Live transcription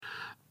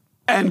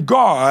And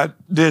God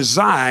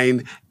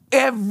designed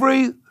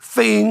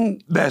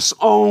everything that's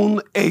on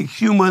a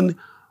human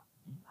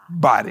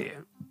body.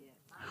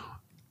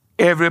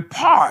 Every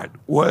part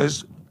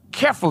was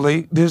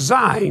carefully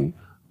designed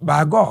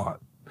by God.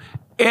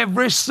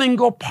 Every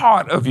single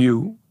part of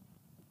you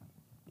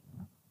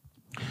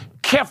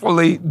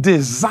carefully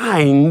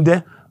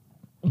designed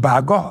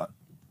by God.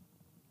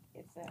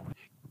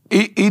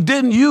 He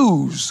didn't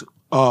use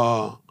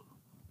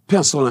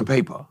pencil and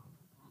paper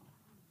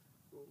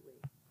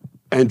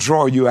and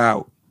draw you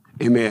out.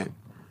 Amen.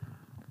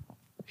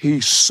 He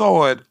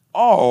saw it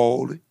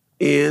all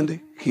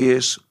in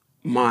his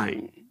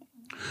mind.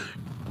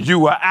 You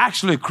were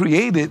actually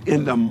created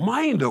in the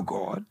mind of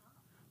God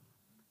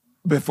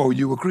before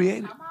you were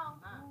created.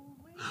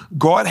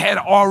 God had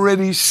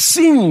already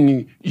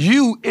seen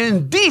you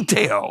in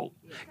detail,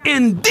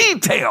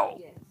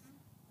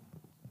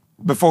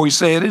 before he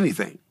said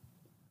anything.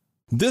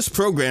 This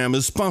program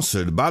is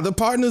sponsored by the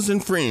partners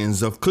and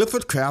friends of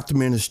Clifford Craft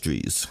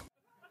Ministries.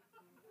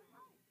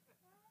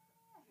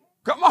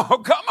 Come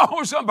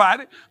on,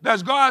 somebody.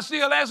 Does God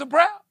still answer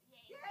prayer?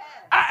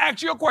 I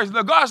ask you a question.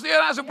 Does God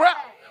still answer prayer?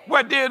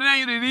 What did it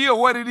ain't it is,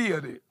 what it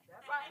is. It.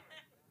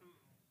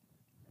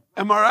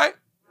 Am I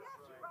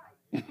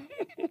right?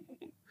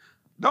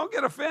 Don't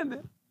get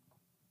offended.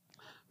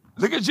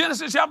 Look at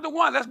Genesis chapter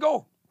 1. Let's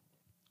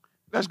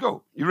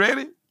go. You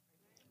ready?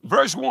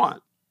 Verse 1.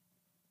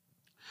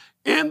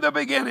 In the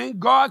beginning,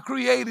 God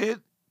created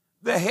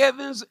the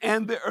heavens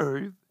and the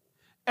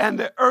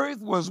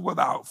earth was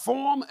without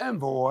form and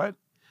void,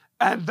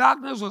 and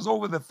darkness was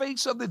over the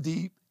face of the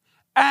deep,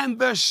 and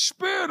the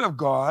Spirit of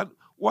God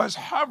was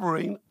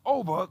hovering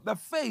over the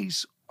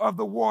face of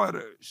the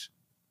waters.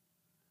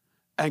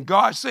 And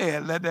God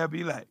said, let there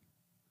be light.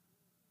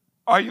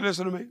 Are you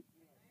listening to me?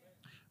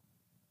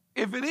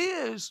 If it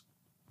is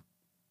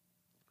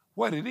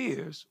what it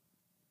is,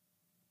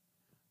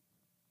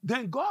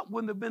 then God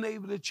wouldn't have been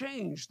able to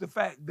change the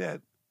fact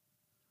that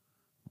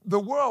the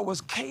world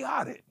was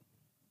chaotic.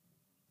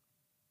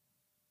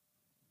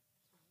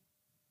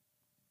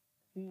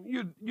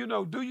 You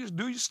know, do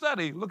you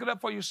study? Look it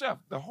up for yourself.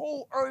 The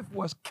whole earth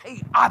was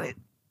chaotic.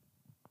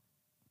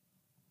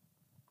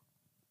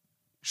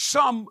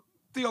 Some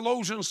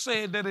theologians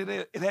said that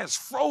it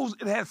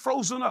had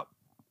frozen up,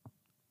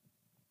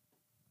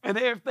 and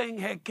everything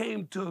had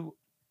came to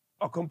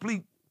a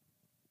complete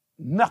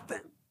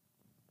nothing.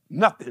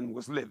 Nothing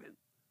was living.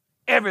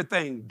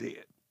 Everything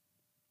dead.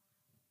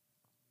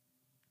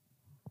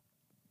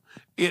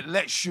 It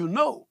lets you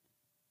know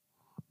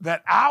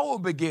that our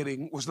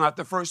beginning was not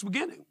the first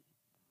beginning.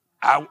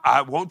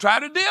 I won't try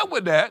to deal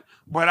with that,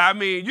 but I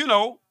mean, you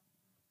know,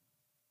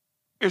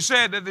 it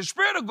said that the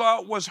Spirit of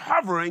God was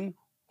hovering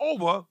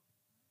over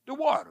the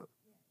water.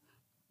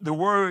 The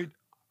word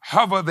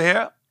hover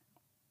there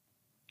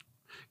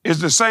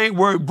is the same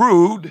word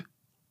brood,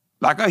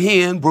 like a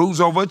hen broods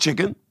over a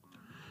chicken,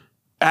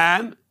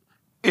 and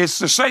it's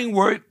the same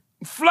word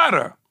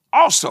flutter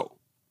also.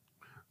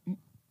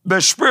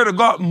 The Spirit of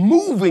God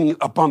moving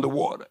upon the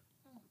water.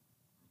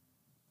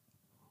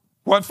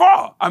 What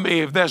for? I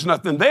mean, if there's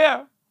nothing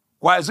there,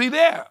 why is he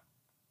there?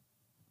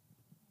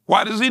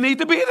 Why does he need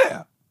to be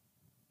there?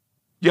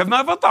 You've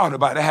never thought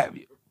about it, have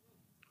you?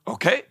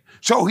 Okay?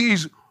 So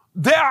he's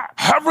there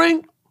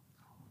hovering,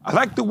 I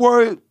like the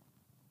word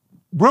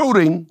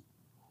brooding,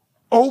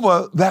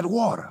 over that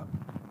water.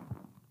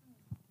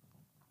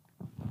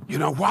 You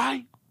know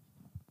why?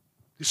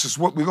 This is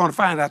what we're going to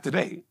find out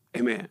today.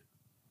 Amen.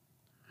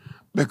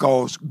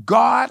 Because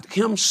God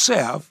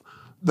himself,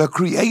 the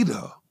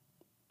Creator,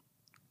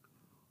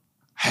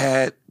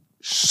 had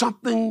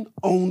something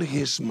on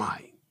his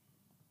mind.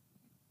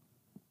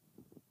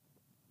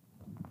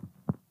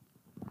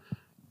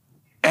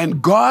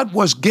 And God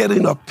was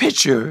getting a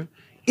picture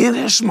in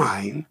his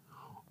mind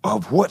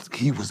of what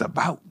he was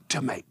about to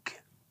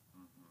make.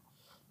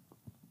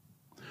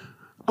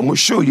 I'm going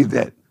to show you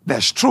that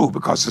that's true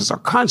because it's a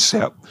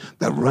concept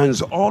that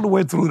runs all the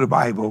way through the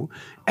Bible,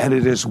 and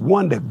it is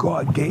one that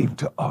God gave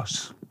to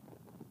us.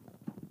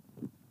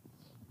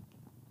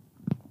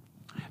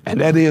 And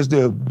that is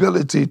the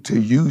ability to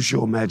use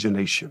your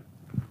imagination.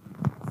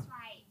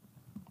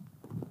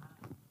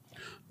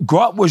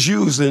 God was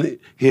using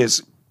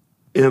his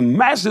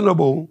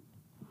imaginative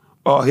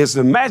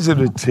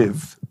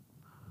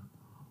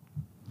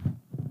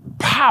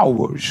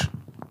powers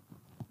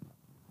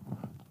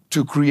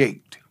to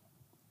create.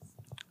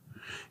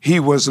 He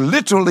was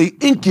literally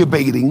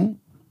incubating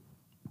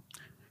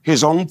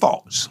his own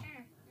thoughts.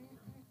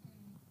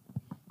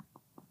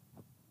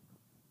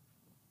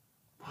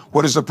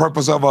 What is the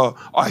purpose of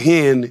a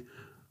hen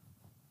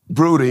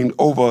brooding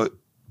over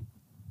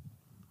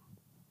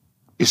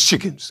its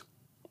chickens?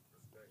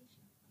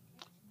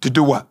 To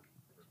do what?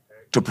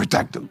 To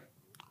protect them.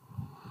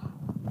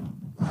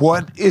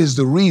 What is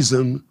the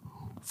reason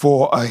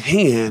for a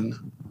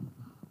hen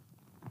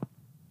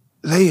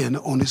laying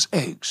on its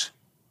eggs?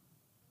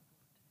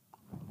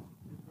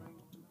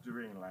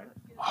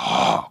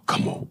 Oh,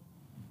 come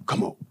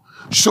on.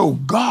 So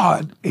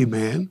God,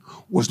 amen,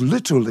 was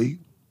literally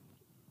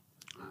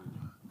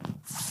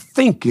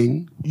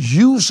thinking,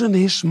 using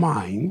his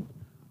mind,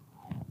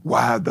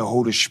 while the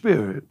Holy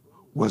Spirit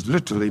was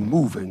literally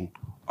moving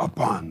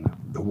upon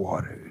the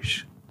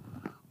waters.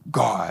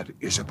 God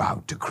is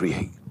about to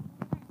create.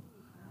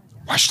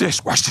 Watch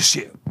this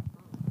here.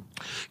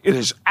 It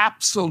is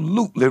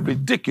absolutely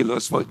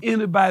ridiculous for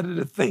anybody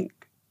to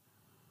think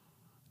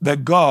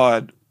that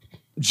God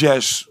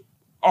just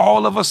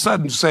all of a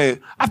sudden say,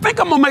 I think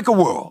I'm gonna make a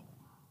world.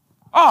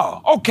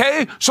 Oh,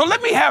 okay, so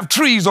let me have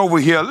trees over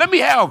here. Let me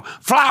have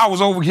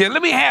flowers over here.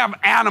 Let me have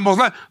animals.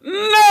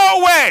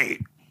 No way!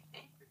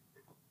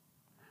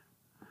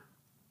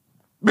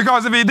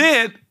 Because if he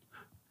did,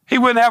 he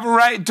wouldn't have a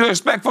right to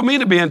expect for me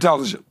to be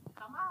intelligent.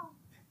 Come on.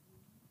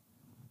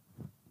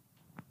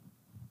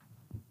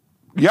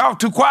 Y'all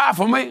too quiet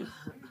for me.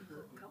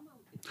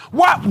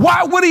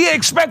 Why would he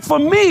expect for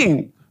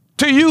me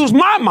to use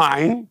my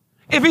mind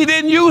if he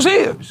didn't use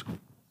his?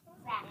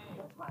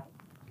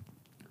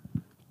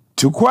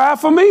 Too quiet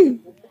for me.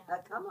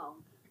 Come on.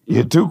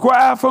 You're too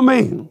quiet for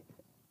me.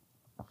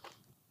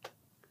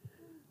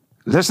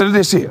 Listen to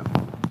this here.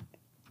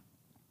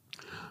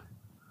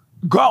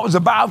 God was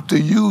about to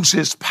use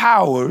his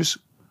powers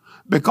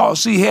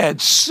because he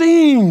had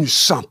seen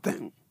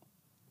something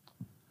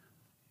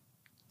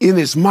in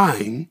his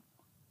mind.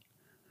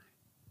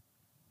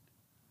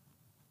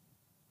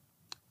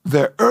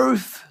 The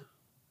earth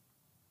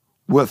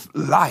with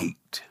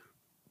light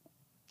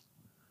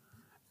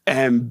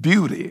and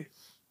beauty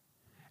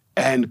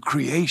and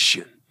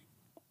creation.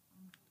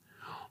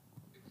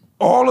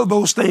 All of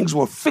those things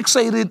were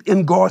fixated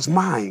in God's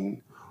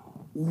mind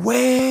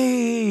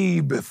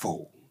way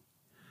before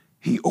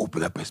he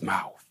opened up his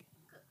mouth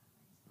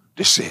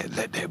to say,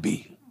 let there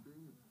be.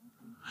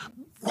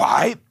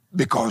 Why?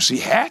 Because he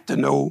had to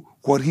know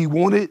what he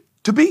wanted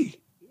to be.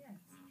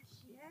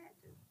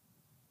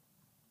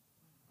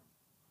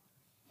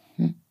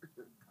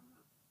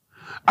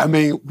 I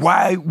mean,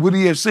 why would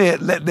he have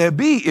said, let there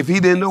be, if he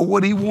didn't know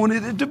what he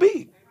wanted it to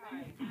be?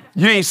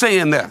 You ain't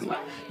saying nothing.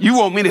 You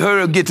want me to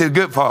hurry up, get to the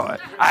good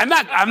part. I'm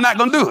not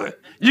going to do it.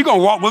 You're going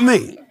to walk with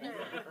me.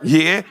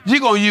 Yeah,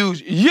 you're going to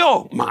use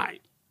your mind.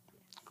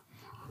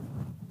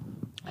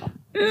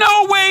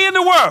 No way in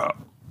the world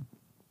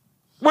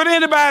would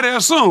anybody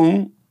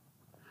assume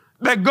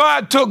that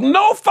God took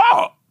no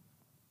thought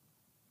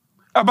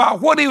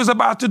about what he was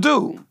about to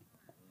do.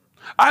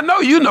 I know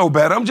you know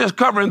better. I'm just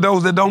covering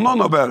those that don't know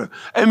no better.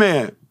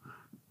 Amen.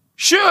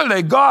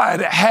 Surely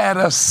God had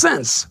a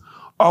sense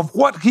of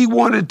what he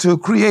wanted to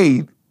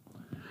create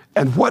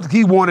and what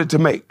he wanted to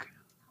make.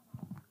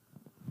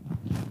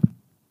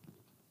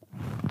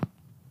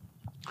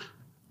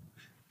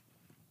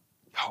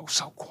 Y'all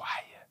so quiet.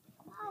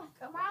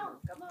 Come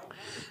on.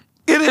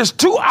 It is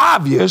too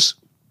obvious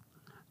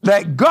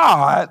that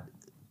God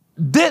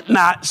did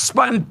not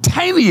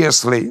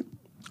spontaneously,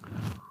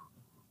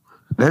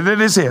 let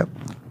this here.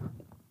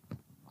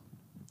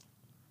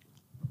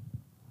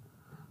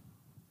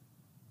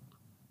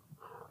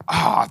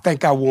 I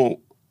think I want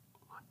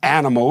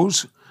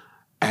animals,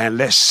 and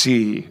let's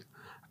see.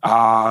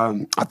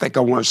 I think I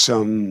want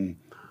some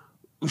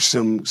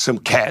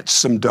cats,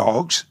 some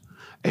dogs.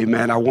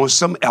 Amen. I want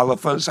some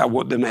elephants. I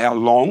want them to have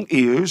long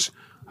ears.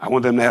 I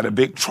want them to have a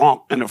big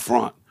trunk in the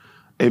front.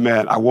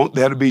 Amen. I want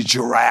there to be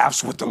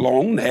giraffes with the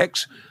long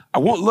necks. I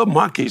want little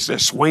monkeys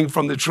that swing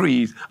from the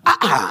trees.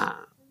 A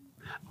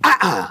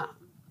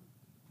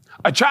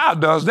child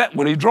does that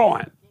when he's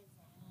drawing.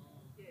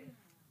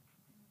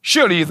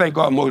 Surely you think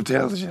God more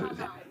intelligent.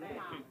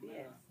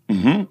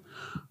 Mm-hmm.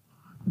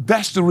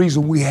 That's the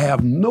reason we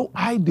have no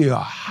idea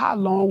how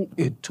long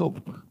it took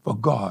for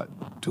God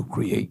to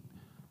create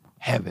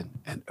heaven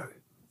and earth.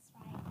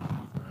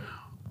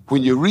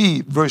 When you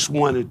read verse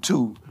 1 and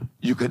 2,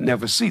 you could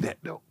never see that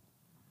though.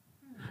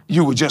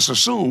 You would just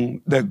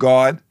assume that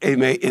God,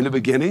 amen, in the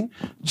beginning,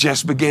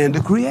 just began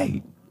to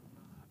create.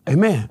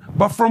 Amen.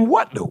 But from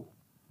what though?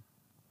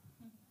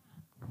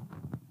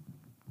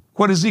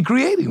 What is he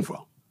creating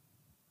from?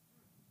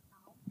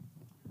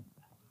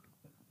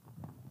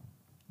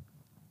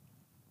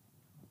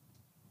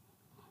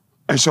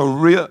 And so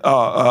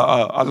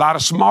a lot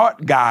of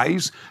smart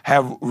guys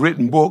have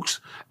written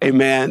books,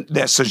 amen,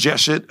 that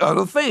suggested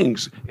other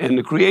things. In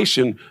the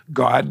creation,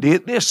 God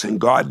did this and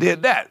God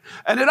did that.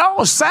 And it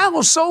all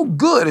sounds so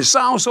good. It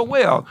sounds so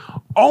well.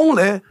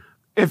 Only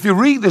if you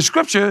read the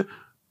scripture,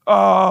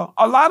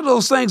 a lot of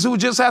those things, you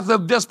would just have to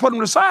just put them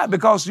aside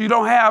because you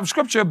don't have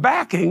scripture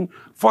backing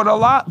for a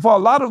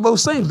lot of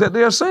those things that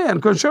they're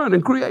saying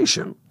concerning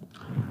creation.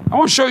 I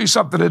want to show you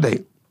something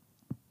today.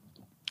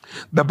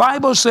 The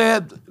Bible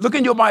said, look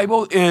in your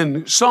Bible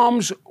in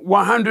Psalms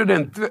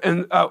 100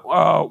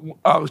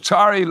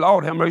 sorry,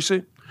 Lord have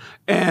mercy,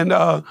 and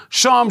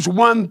Psalms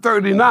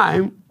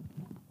 139,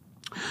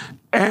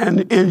 and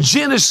in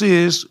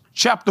Genesis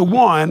chapter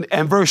 1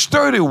 and verse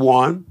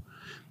 31,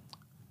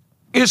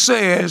 it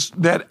says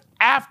that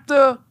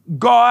after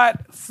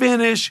God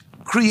finished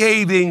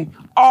creating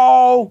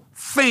all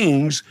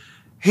things,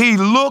 he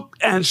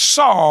looked and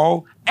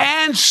saw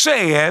and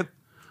said,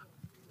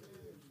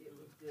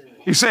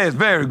 he says,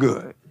 very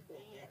good.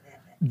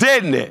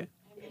 Didn't it?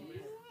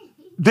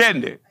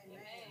 Didn't it?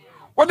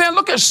 Well, then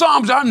look at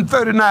Psalms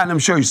 139. Let me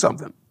show you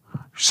something.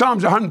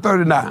 Psalms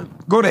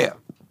 139. Go there.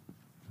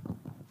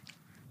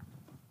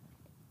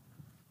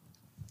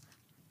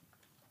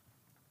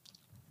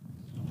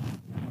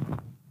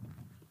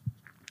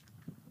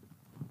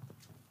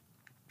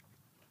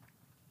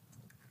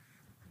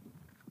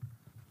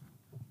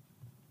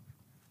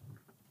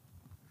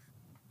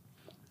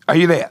 Are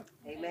you there?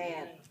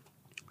 Amen.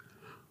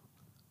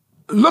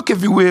 Look,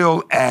 if you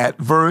will, at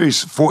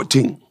verse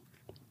 14.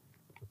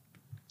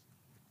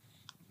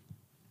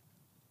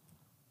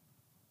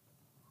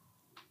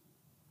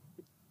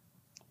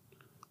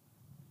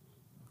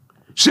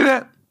 See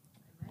that?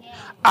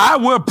 I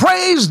will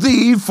praise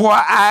thee, for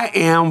I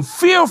am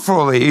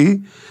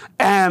fearfully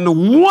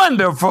and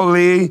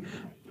wonderfully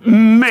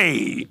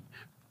made.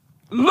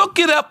 Look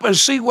it up and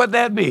see what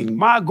that means.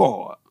 My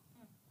God.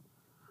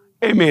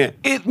 Amen.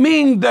 It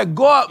means that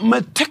God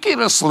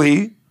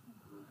meticulously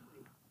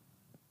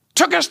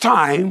took his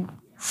time,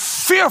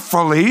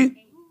 fearfully,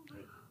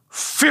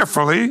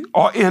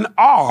 or in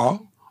awe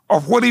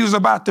of what he was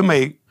about to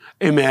make.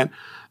 Amen.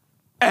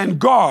 And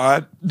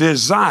God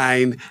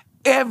designed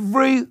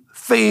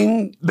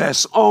everything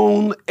that's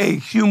on a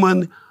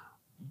human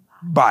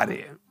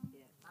body.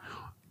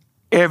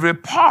 Every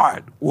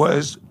part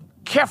was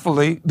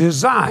carefully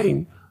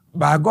designed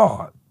by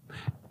God.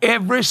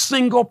 Every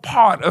single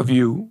part of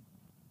you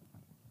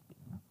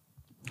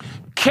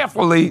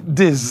carefully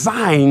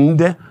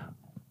designed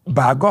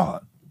by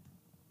God.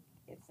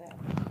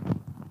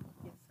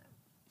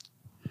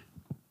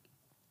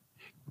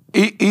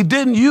 He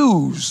didn't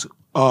use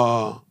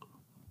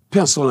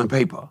pencil and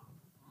paper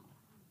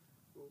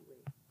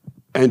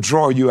and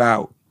draw you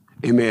out.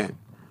 Amen.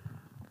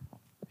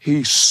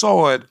 He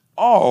saw it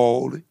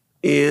all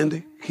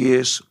in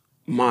his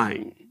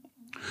mind.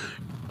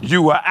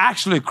 You were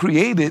actually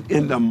created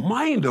in the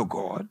mind of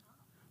God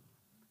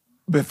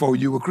before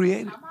you were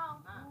created.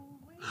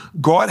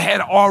 God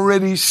had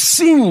already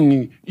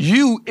seen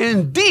you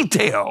in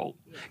detail,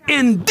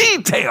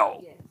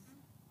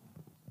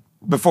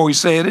 before he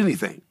said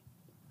anything.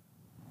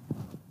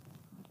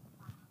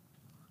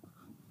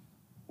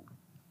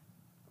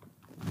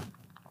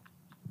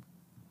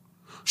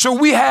 So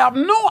we have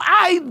no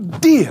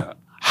idea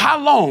how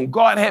long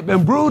God had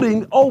been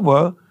brooding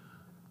over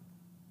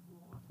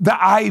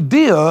the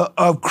idea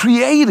of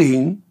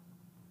creating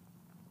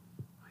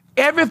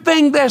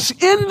everything that's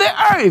in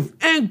the earth,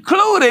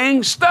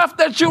 including stuff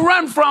that you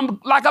run from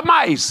like a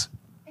mice.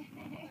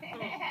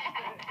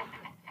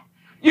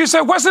 You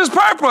say, what's his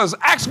purpose?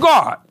 Ask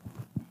God.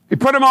 He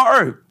put him on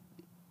earth.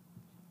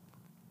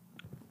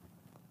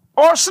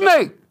 Or a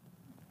snake.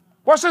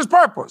 What's his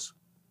purpose?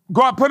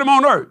 God put him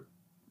on earth.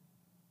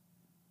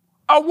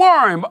 A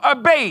worm, a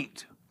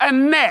bait, a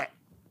net,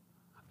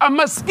 a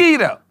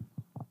mosquito.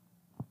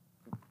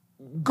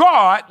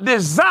 God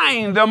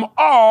designed them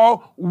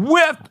all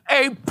with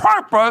a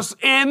purpose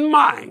in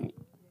mind.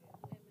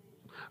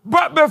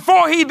 But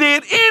before he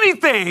did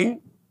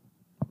anything,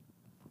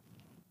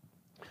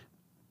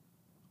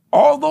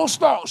 all those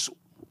thoughts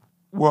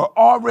were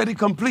already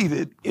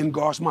completed in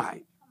God's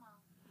mind.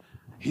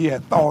 He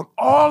had thought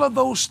all of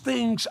those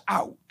things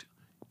out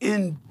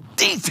in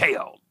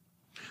detail.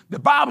 The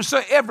Bible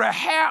says every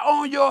hair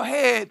on your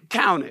head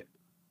counted.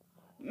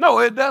 No,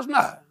 it does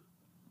not.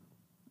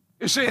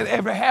 It said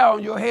every hair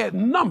on your head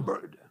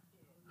numbered,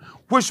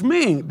 which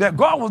means that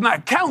God was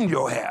not counting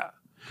your hair.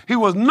 He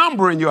was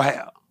numbering your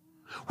hair,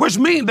 which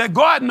means that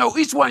God knows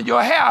each one of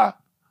your hair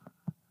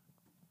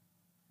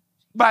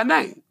by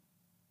name.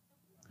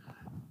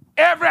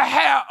 Every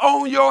hair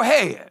on your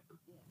head.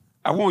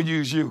 I won't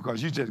use you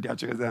because you just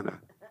got yours down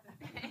there.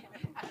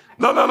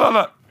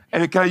 Look.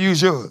 And can I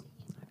use yours?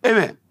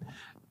 Amen.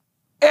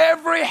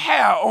 Every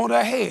hair on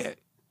her head,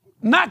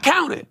 not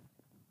counted,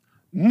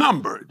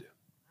 numbered.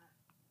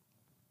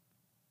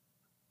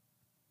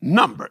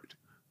 Numbered.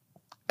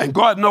 And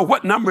God knows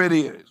what number it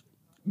is.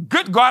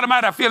 Good God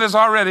Almighty, I feel this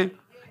already.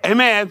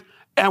 Amen.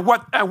 And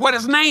what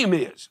his name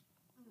is.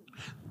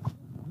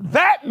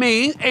 That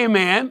means,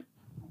 amen,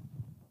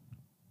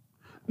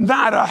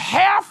 not a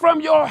hair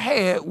from your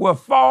head will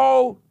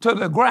fall to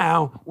the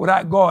ground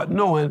without God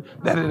knowing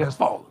that it has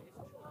fallen.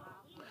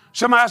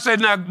 Somebody said,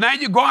 now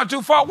you're going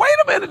too far. Wait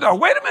a minute, though.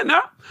 Wait a minute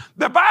now.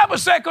 The Bible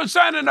said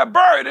concerning a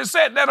bird, it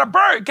said that a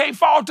bird can't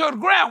fall to the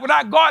ground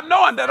without God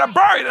knowing that a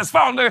bird has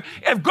fallen to the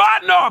ground. If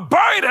God knows a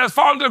bird has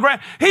fallen to the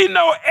ground, he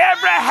knows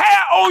every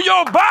hair on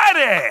your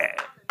body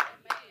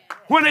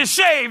when it's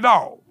shaved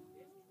off.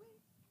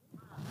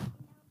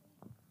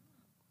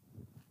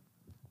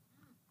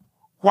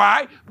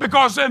 Why?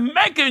 Because in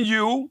making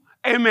you,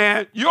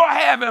 amen, you're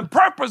having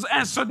purpose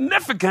and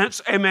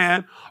significance,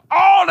 amen.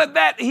 All of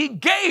that he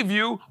gave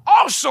you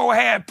also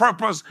had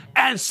purpose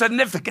and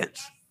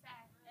significance.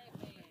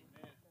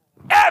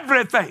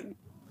 Everything.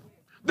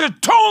 The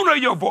tone of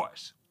your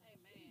voice.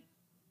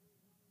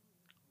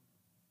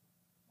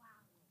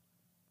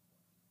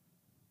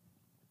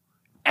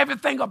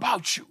 Everything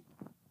about you.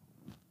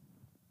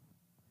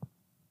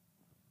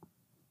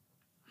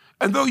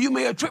 And though you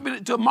may attribute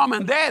it to mom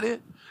and daddy,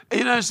 And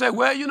you know, they say,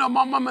 well, you know,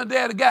 my mom and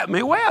dad got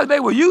me. Well, they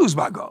were used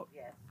by God.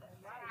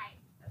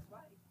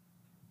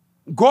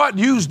 God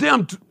used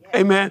them, to,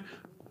 amen,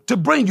 to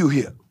bring you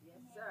here.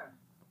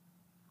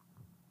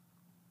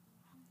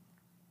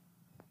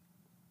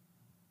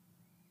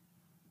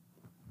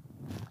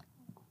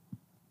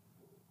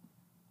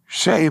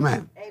 Say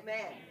amen.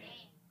 Amen.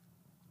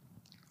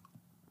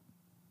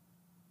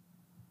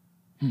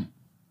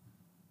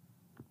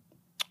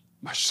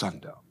 My son,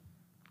 though.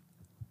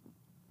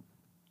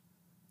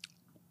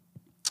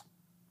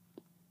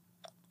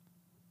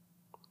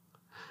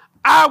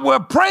 I will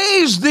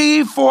praise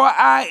thee, for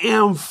I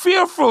am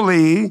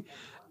fearfully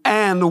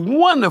and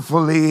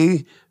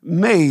wonderfully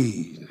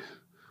made.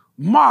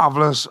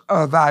 Marvelous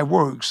are thy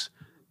works,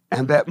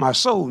 and that my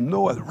soul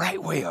knoweth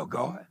right well,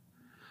 God.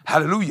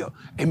 Hallelujah.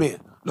 Amen.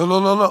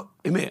 Look.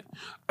 Amen.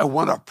 And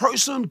when a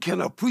person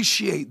can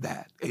appreciate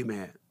that,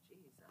 amen,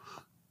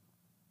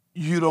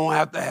 you don't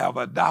have to have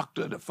a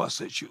doctor to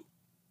fuss at you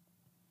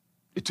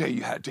to tell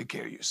you how to take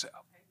care of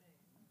yourself.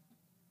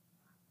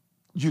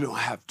 You don't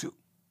have to.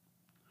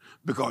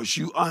 Because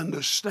you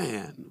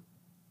understand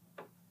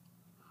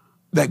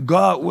that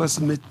God was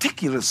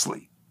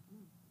meticulously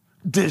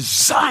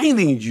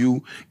designing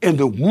you in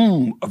the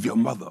womb of your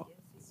mother.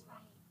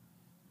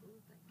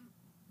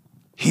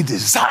 He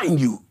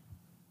designed you.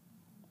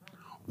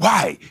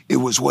 Why? It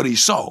was what he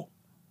saw.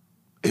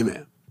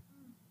 Amen.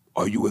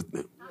 Are you with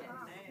me?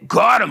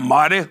 God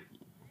Almighty.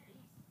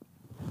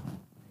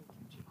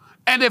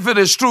 And if it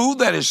is true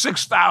that it's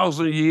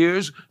 6,000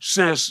 years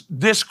since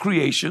this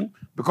creation,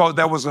 because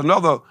there was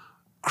another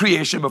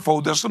creation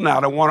before this one, now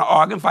I don't want to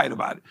argue and fight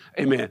about it.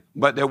 Amen.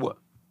 But there was.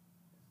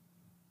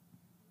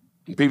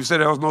 People say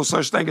there was no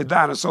such thing as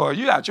dinosaurs.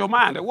 You got your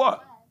mind. There was.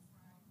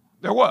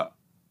 There was.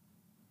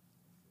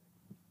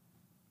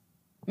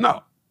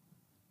 No.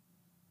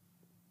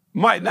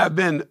 Might not have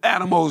been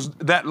animals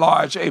that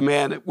large,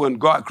 amen, when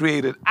God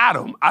created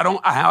Adam. I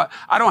don't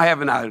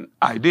have an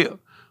idea.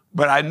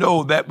 But I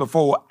know that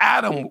before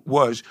Adam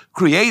was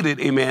created,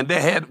 amen, there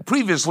had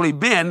previously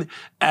been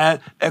a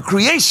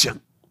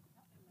creation.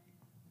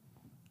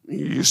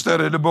 You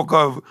study the book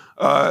of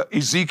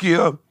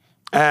Ezekiel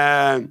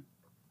and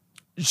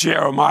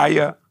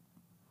Jeremiah,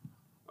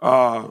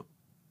 and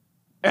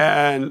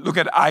look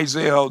at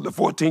Isaiah, the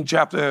 14th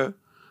chapter,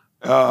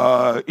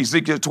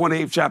 Ezekiel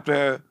 28th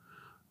chapter,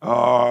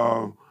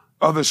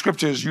 other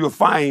scriptures, you'll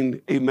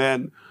find,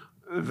 amen,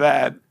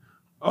 that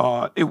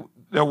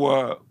there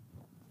were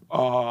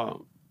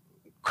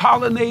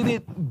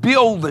colonnaded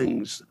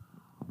buildings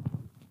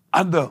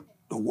under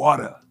the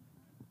water,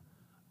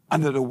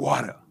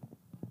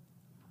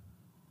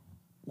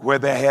 where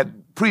there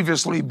had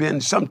previously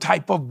been some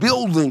type of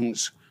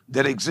buildings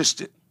that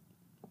existed.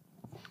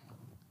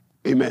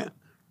 Amen.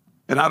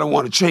 And I don't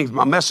want to change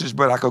my message,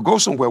 but I could go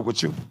somewhere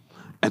with you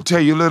and tell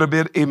you a little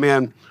bit,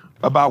 amen,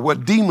 about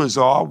what demons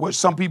are, what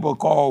some people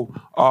call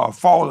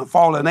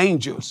fallen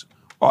angels,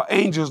 or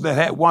angels that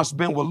had once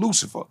been with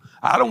Lucifer.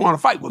 I don't want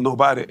to fight with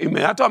nobody.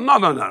 Amen. I told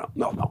them,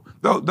 no.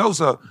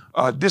 Those are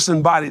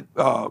disembodied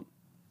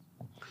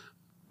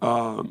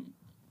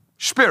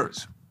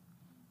spirits.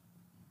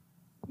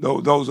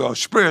 Those are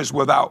spirits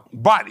without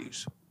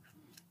bodies.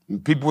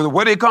 People,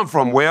 where they come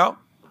from? Well,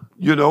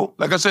 you know,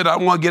 like I said, I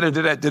don't want to get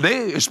into that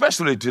today,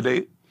 especially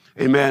today.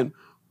 Amen.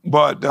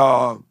 But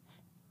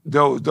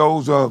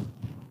those are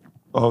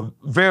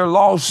very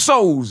lost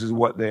souls is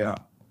what they are.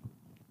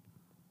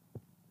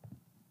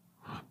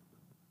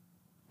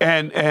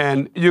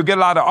 And you get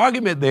a lot of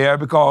argument there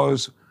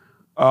because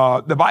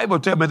the Bible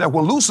tells me that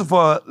when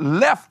Lucifer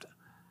left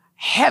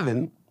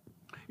heaven,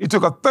 he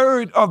took a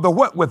third of the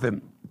what with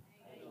him?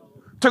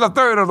 Took a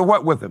third of the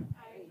what with him?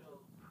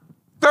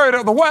 Third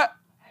of the what?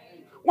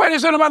 Wait,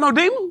 it said about no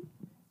demon?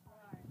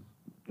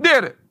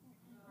 Did it?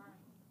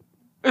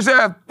 It said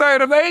a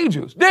third of the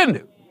angels, didn't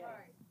it?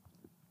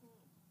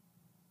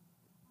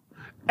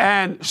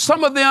 And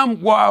some of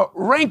them were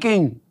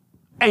ranking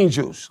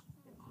angels.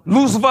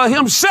 Lucifer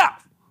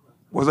himself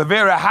was a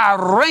very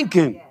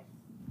high-ranking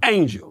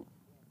angel.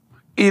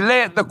 He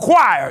led the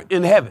choir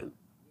in heaven.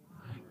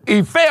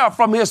 He fell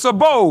from his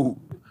abode,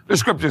 the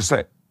scriptures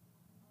say.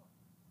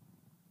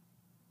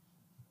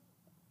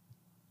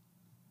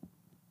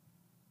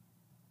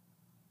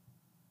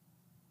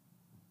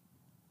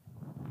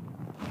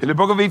 In the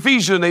book of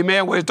Ephesians,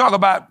 amen, where they talk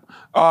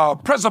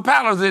about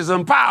principalities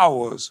and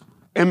powers,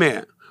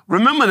 amen.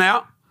 Remember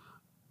now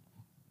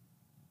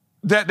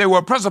that there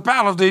were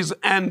principalities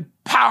and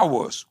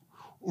powers,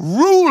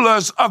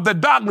 rulers of the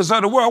darkness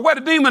of the world. Where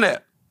the demon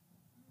at?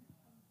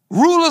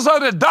 Rulers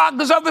of the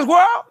darkness of this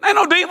world? Ain't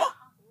no demon.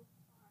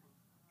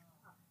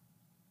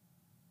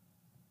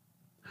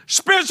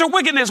 Spiritual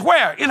wickedness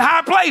where? In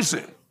high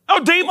places. No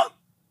demon.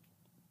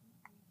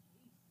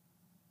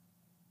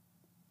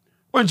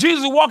 When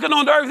Jesus was walking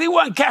on the earth, he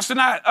wasn't casting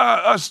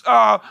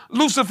out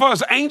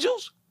Lucifer's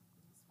angels.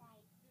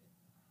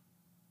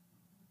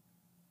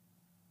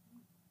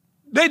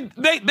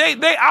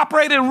 They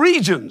operate in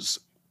regions.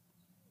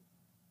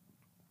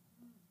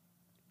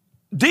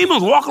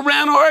 Demons walk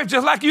around on earth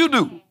just like you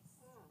do.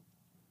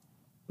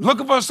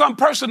 looking for some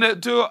person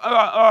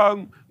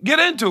to get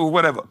into or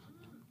whatever.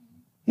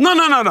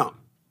 No.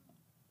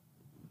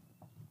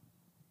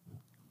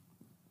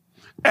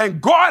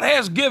 And God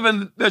has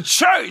given the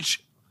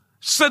church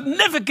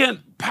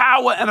significant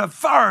power and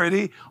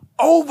authority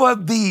over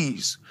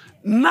these.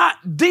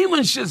 Not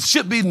demons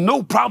should be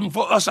no problem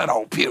for us at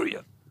all,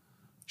 period.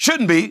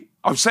 Shouldn't be,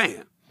 I'm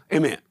saying.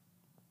 Amen.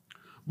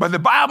 But the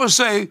Bible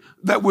says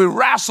that we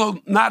wrestle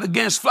not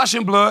against flesh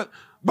and blood,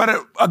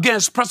 but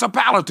against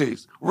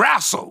principalities.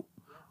 Wrestle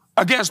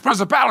against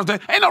principalities.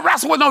 Ain't no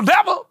wrestle with no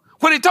devil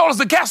when he told us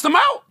to cast them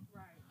out.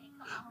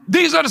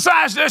 These are the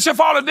signs that shall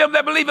follow them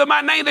that believe in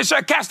my name, they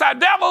shall cast out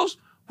devils.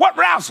 What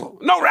wrestle?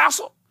 No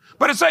wrestle.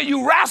 But it says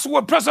you wrestle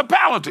with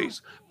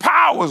principalities,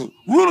 powers,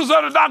 rulers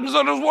of the darkness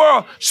of this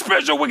world,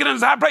 spiritual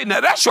wickedness in high places.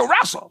 Now that's your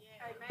wrestle.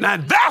 Now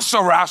that's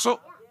a wrestle.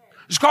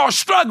 It's called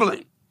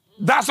struggling.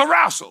 That's a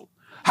wrestle.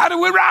 How do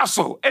we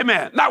wrestle?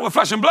 Amen. Not with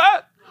flesh and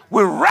blood.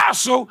 We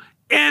wrestle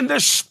in the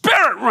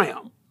spirit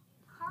realm.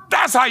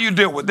 That's how you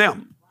deal with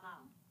them.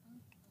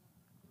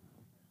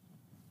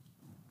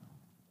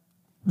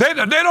 They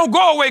don't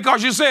go away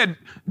because you said,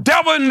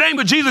 devil, in the name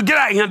of Jesus, get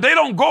out of here. They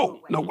don't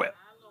go nowhere.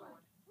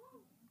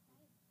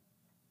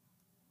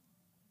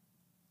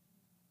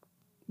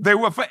 They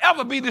will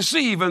forever be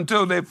deceived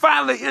until they're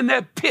finally in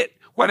that pit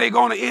where they're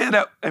going to end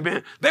up.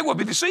 Amen. They will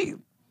be deceived.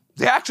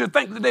 They actually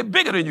think that they're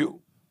bigger than you.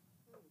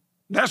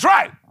 That's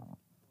right.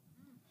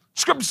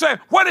 Scripture says,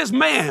 what is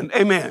man,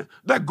 amen,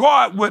 that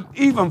God would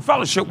even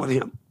fellowship with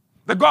him?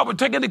 That God would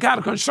take any kind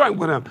of constraint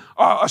with him?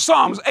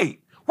 Psalms 8.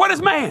 What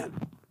is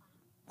man?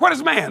 What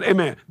is man?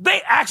 Amen.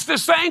 They ask the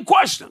same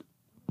question.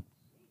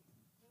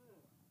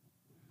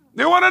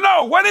 They want to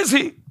know, what is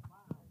he?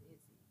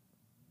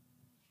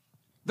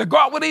 That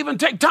God would even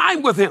take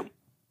time with him.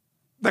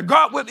 That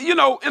God would, in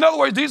other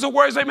words, these are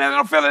words, amen,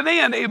 I'm filling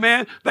in,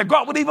 amen, that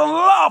God would even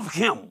love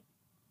him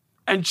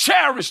and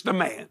cherish the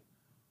man.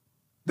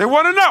 They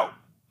want to know.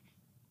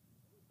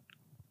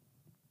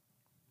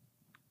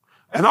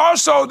 And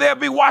also, they'll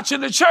be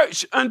watching the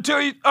church until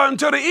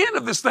the end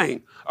of this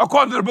thing,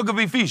 according to the book of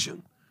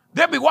Ephesians.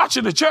 They'll be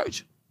watching the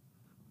church,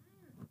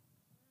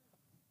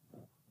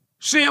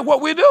 seeing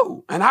what we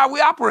do and how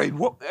we operate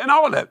and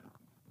all of that,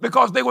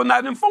 because they were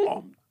not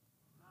informed.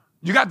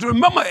 You got to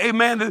remember,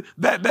 amen,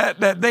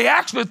 that they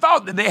actually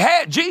thought that they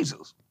had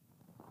Jesus.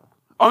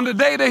 On the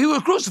day that he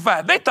was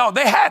crucified, they thought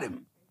they had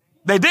him.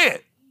 They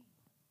did.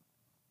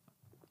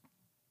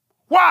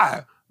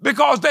 Why?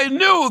 Because they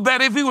knew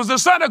that if he was the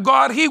Son of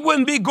God, he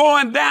wouldn't be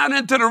going down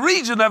into the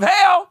region of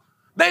hell.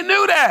 They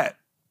knew that.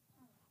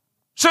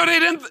 So they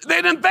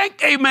didn't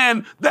think,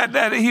 amen,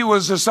 that he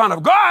was the Son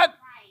of God.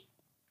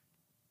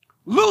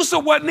 Lucifer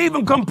wasn't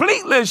even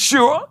completely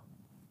sure,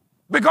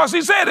 because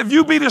he said, if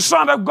you be the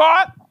Son of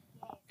God,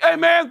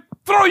 amen,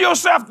 throw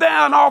yourself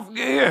down off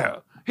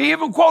here. He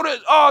even quoted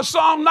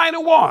Psalm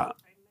 91.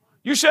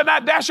 You shall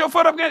not dash your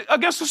foot up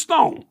against a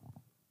stone.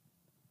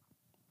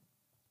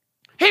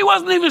 He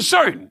wasn't even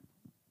certain.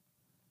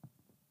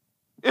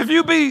 If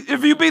you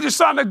be the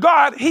Son of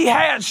God, he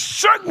had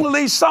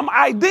certainly some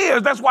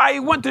ideas. That's why he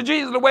went to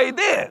Jesus the way he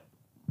did.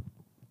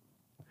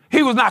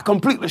 He was not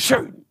completely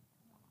certain.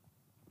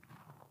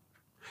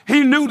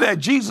 He knew that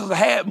Jesus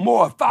had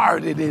more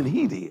authority than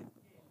he did.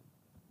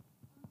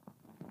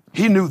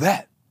 He knew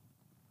that.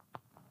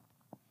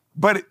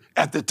 But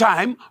at the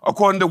time,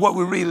 according to what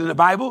we read in the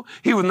Bible,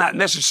 he was not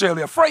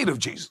necessarily afraid of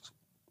Jesus.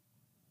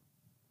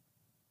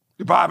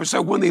 The Bible said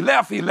when he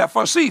left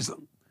for a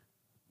season,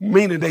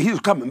 meaning that he was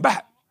coming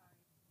back.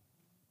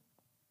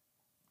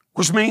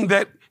 Which means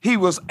that he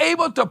was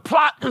able to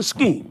plot and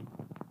scheme.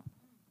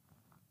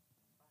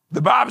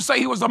 The Bible says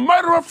he was a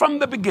murderer from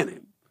the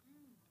beginning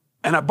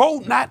and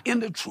abode not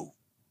in the truth.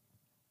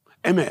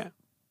 Amen.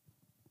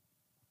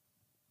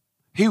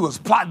 He was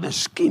plotting and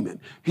scheming.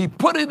 He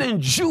put it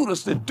in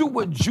Judas to do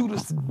what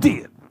Judas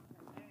did.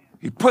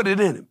 He put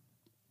it in him.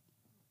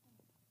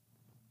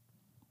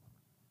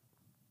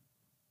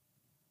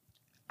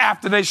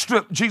 After they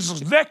stripped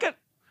Jesus naked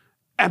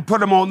and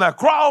put him on that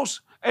cross,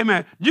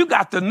 amen, you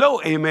got to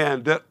know,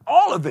 amen, that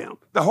all of them,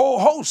 the whole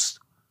host,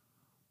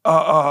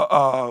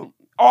 all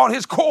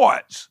his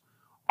cohorts,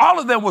 all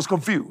of them was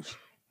confused.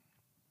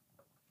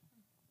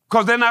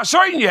 Because they're not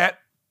certain yet.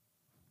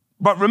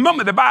 But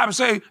remember, the Bible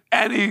says,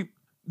 and he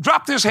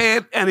dropped his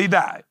head and he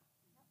died.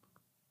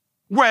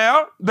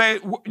 Well,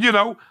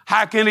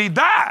 how can he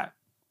die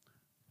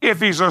if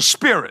he's a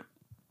spirit?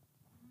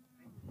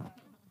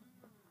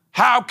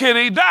 How can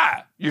he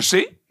die? You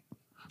see?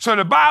 So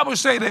the Bible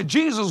says that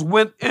Jesus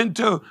went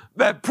into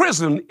that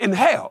prison in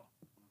hell.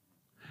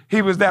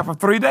 He was there for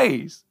 3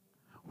 days,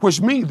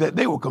 which means that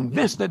they were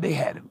convinced that they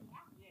had him.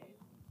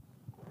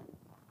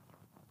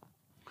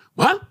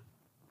 What?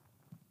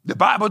 The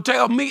Bible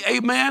tells me,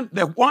 amen,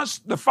 that once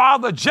the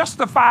Father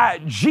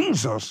justified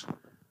Jesus,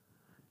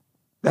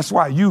 that's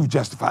why you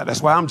justified.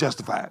 That's why I'm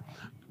justified.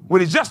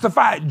 When he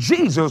justified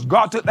Jesus,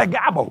 God took that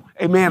gavel,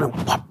 amen,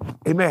 and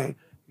amen.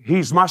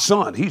 He's my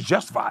son. He's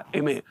justified.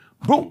 Amen.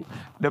 Boom.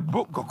 The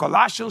book of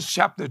Colossians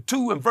chapter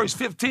 2 and verse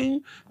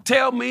 15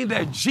 tell me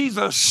that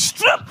Jesus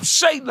stripped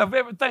Satan of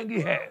everything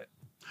he had.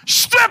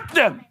 Stripped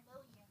him.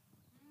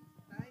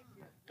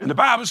 And the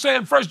Bible says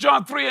in 1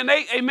 John 3 and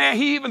 8, amen,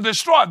 he even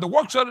destroyed the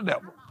works of the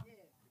devil.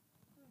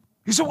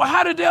 He said, well,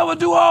 how did the devil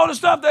do all the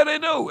stuff that they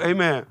do?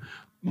 Amen.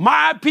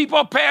 My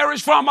people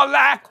perish from a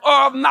lack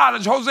of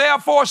knowledge. Hosea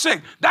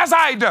 4:6. That's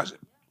how he does it.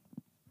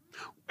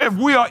 If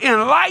we are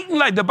enlightened,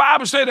 like the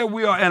Bible said that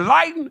we are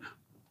enlightened,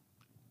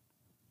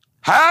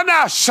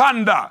 Hana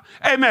Shanda.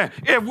 Amen.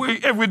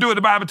 If we do what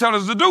the Bible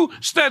tells us to do,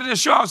 study to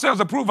show ourselves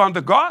approved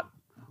unto God,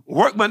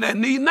 workmen that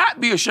need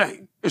not be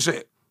ashamed, it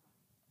said.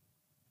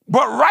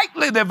 But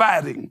rightly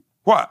dividing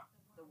what?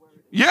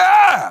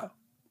 Yeah.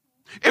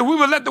 If we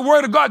would let the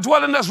word of God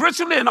dwell in us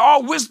richly in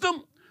all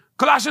wisdom,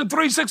 Colossians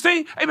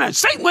 3:16, amen,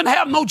 Satan wouldn't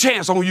have no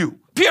chance on you,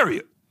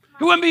 period.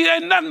 He wouldn't be there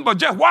nothing but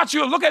just watch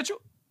you and look at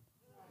you,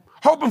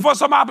 hoping for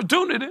some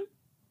opportunity.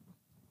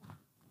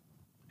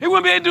 He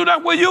wouldn't be able to do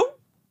that with you.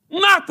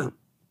 Nothing.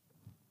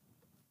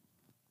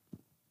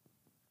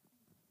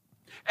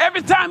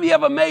 Every time he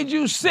ever made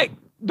you sick,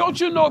 don't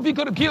you know if he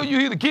could have killed you,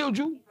 he'd have killed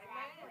you?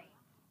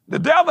 The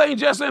devil ain't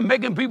just in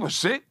making people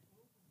sick.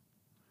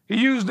 He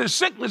used this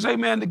sickness,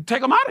 amen, to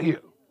take them out of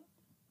here.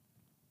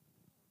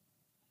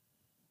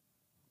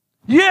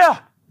 Yeah,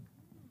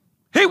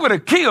 he would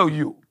have killed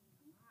you.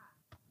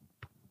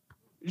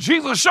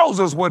 Jesus shows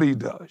us what he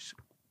does.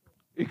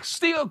 He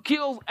still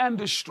kills and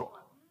destroys.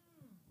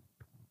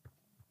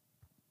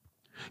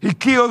 He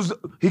kills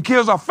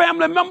a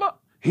family member.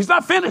 He's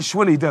not finished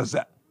when he does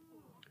that.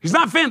 He's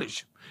not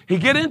finished. He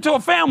get into a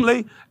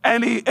family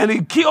and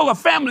he kill a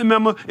family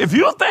member. If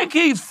you think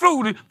he's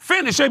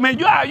finished, amen,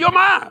 you're out of your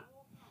mind.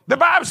 The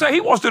Bible says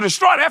he wants to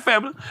destroy that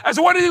family. And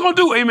so what is he going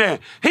to do, amen?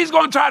 He's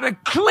going to try to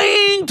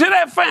cling to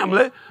that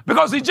family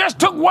because he just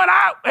took one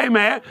out,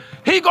 amen.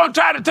 He's going to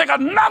try to take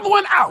another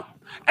one out.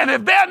 And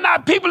if there are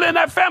not people in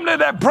that family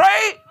that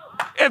pray,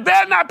 if there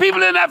are not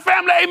people in that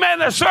family, amen,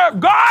 that serve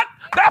God,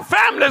 that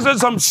family is in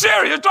some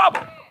serious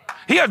trouble.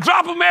 He'll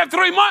drop them every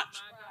 3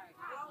 months.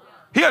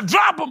 He'll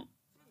drop them.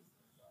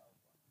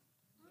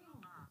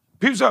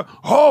 People say,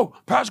 oh,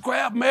 Pastor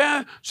Crabb,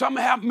 man,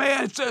 something happened,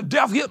 man.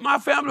 Death hit my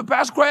family,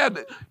 Pastor Crabb.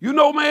 You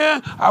know,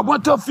 man, I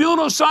went to a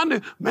funeral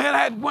Sunday. Man,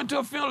 I went to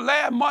a funeral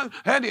last month.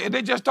 And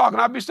they just talking.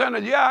 I'll be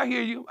standing there, yeah, I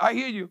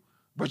hear you.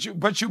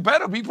 But you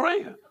better be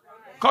praying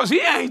because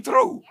he ain't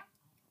through.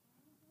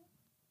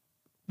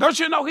 Don't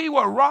you know he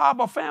will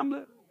rob a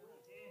family?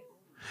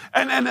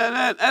 And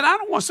I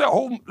don't want to say a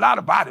whole lot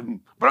about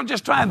him, but I'm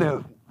just trying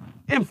to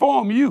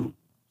inform you.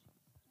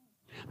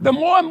 The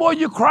more and more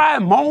you cry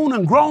and moan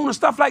and groan and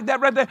stuff like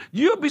that right there,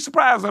 you'll be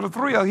surprised at the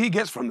thrill he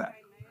gets from that.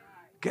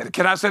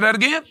 Can I say that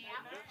again?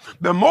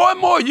 The more and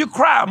more you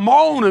cry,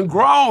 moan and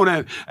groan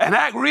and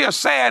act real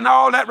sad and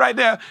all that right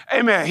there,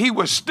 amen, he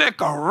will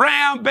stick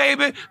around,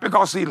 baby,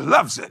 because he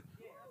loves it.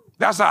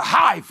 That's a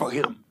high for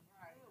him.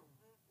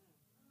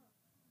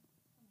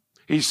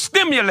 He's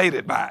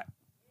stimulated by it.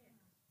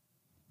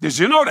 Did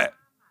you know that?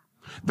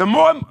 The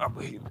more, I'm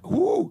going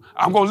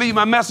to leave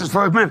my message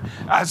for a minute.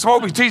 I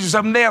supposed to be teaching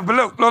something there, but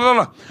look.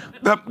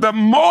 The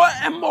more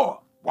and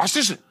more, watch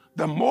this,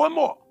 the more and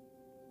more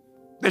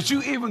that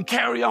you even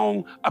carry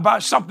on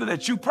about something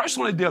that you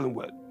personally dealing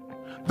with,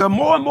 the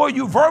more and more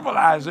you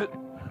verbalize it,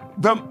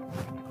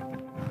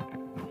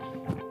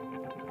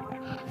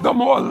 the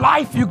more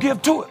life you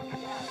give to it.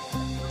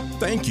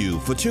 Thank you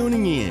for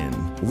tuning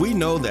in. We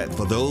know that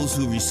for those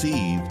who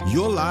receive,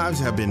 your lives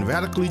have been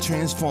radically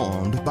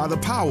transformed by the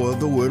power of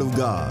the Word of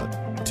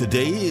God.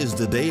 Today is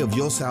the day of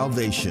your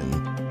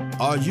salvation.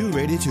 Are you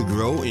ready to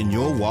grow in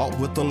your walk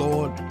with the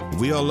Lord?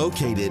 We are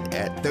located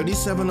at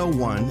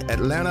 3701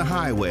 Atlanta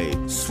Highway,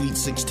 Suite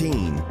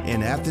 16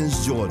 in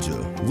Athens,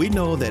 Georgia. We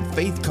know that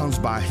faith comes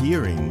by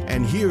hearing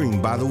and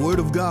hearing by the Word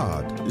of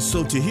God.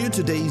 So to hear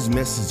today's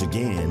message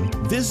again,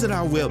 visit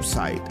our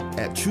website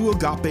at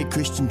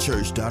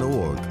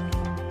trueagapechristianchurch.org.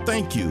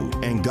 Thank you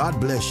and God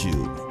bless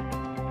you.